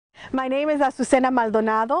My name is Azucena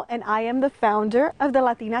Maldonado, and I am the founder of the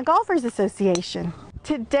Latina Golfers Association.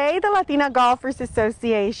 Today, the Latina Golfers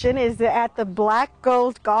Association is at the Black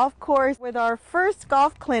Gold Golf Course with our first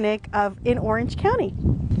golf clinic in Orange County.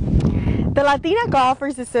 The Latina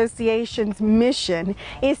Golfers Association's mission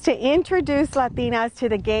is to introduce Latinas to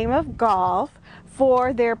the game of golf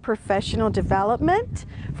for their professional development,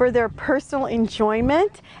 for their personal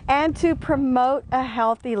enjoyment, and to promote a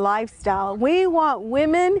healthy lifestyle. We want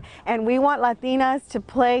women and we want Latinas to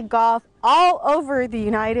play golf all over the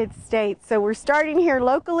United States. So we're starting here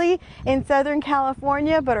locally in Southern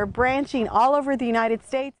California, but are branching all over the United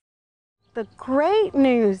States. The great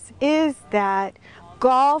news is that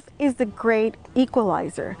golf is the great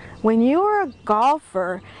equalizer. When you are a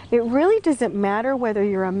golfer, it really doesn't matter whether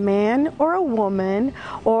you're a man or a woman,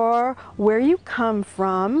 or where you come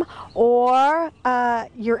from, or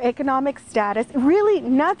your economic status. Really,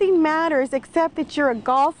 nothing matters except that you're a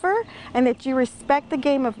golfer and that you respect the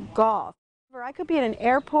game of golf. I could be in an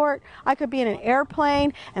airport, I could be in an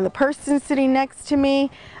airplane, and the person sitting next to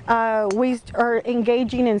me, we are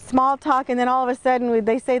engaging in small talk, and then all of a sudden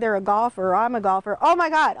they say they're a golfer, or I'm a golfer. Oh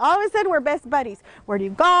my God, all of a sudden we're best buddies. Where do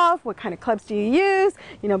you golf? What kind of clubs do you use?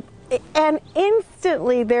 You know, and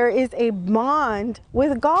instantly there is a bond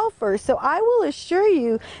with golfers. So I will assure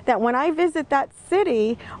you that when I visit that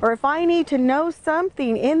city, or if I need to know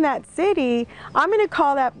something in that city, I'm going to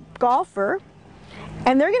call that golfer,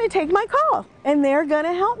 and they're going to take my call, and they're going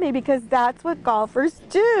to help me, because that's what golfers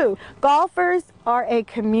do. Golfers are a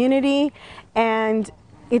community, and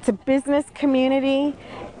it's a business community,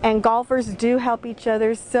 and golfers do help each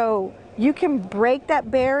other. So you can break that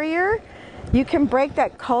barrier. You can break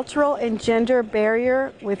that cultural and gender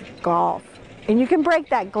barrier with golf. And you can break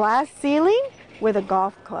that glass ceiling with a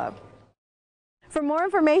golf club. For more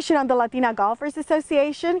information on the Latina Golfers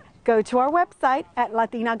Association, go to our website at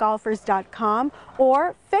latinagolfers.com,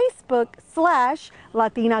 or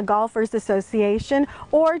Facebook/Latina Golfers Association,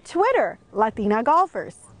 or Twitter, Latina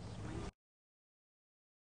Golfers.